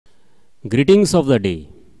Greetings of the day.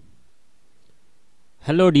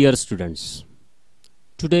 Hello dear students.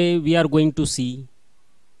 Today we are going to see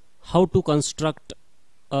how to construct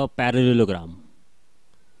a parallelogram.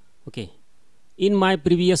 Okay. In my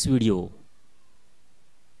previous video,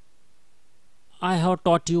 I have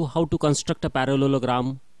taught you how to construct a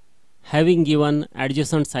parallelogram having given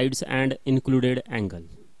adjacent sides and included angle.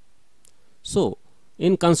 So,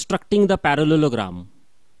 in constructing the parallelogram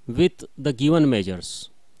with the given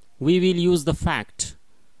measures, we will use the fact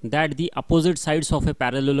that the opposite sides of a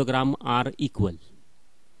parallelogram are equal.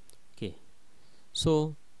 Okay.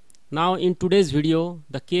 So now in today's video,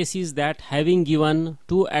 the case is that having given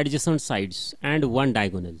two adjacent sides and one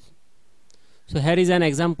diagonal. So here is an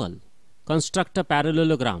example. Construct a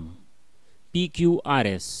parallelogram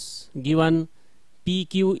PQRS. Given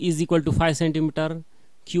PQ is equal to 5 cm,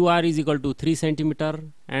 QR is equal to 3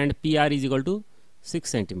 cm and PR is equal to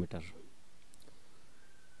 6 cm.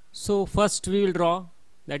 So first we will draw,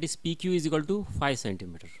 that is PQ is equal to 5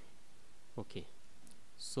 cm. Okay,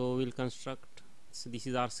 so we'll construct, so this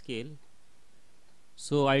is our scale.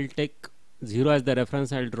 So I'll take 0 as the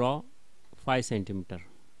reference. I'll draw 5 cm.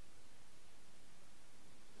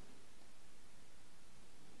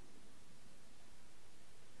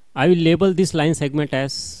 I will label this line segment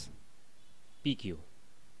as PQ.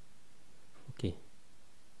 Okay.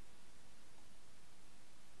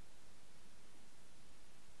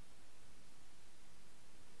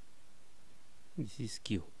 This is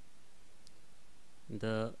Q.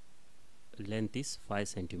 The length is 5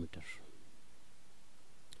 cm.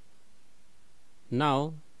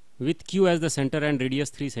 Now with Q as the center and radius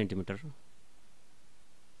 3 cm,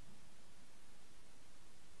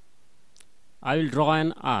 I will draw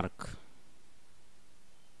an arc.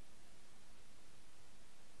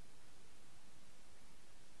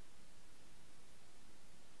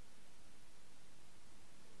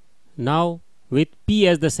 Now with P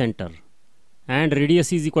as the center and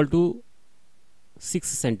radius is equal to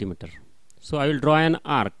 6 cm. So I will draw an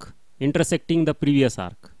arc intersecting the previous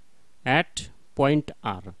arc at point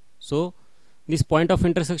R. So this point of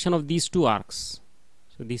intersection of these two arcs,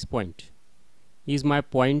 so this point is my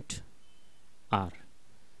point R.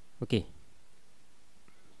 Okay.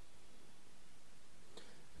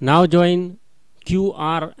 Now join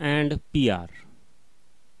QR and PR.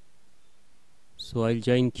 So I'll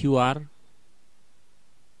join QR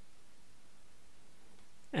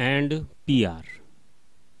and PR.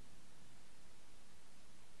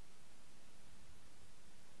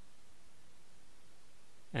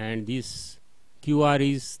 And this QR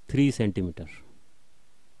is 3 cm.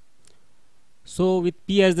 So with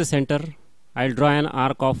P as the center, I'll draw an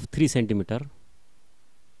arc of 3 cm.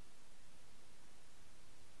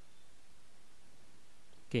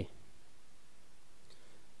 Okay.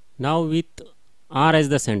 Now with R as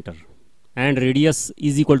the center and radius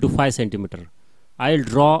is equal to 5 cm, I'll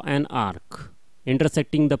draw an arc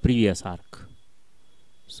intersecting the previous arc.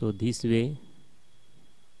 So this way.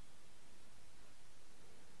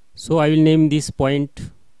 So I will name this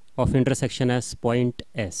point of intersection as point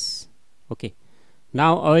S. Okay.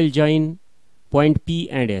 Now I will join point P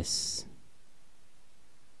and S.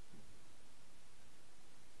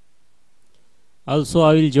 Also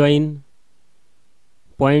I will join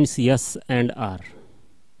points S and R.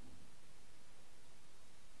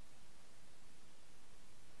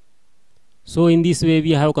 So in this way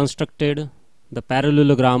we have constructed the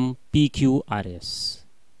parallelogram PQRS.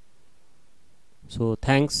 So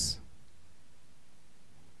thanks.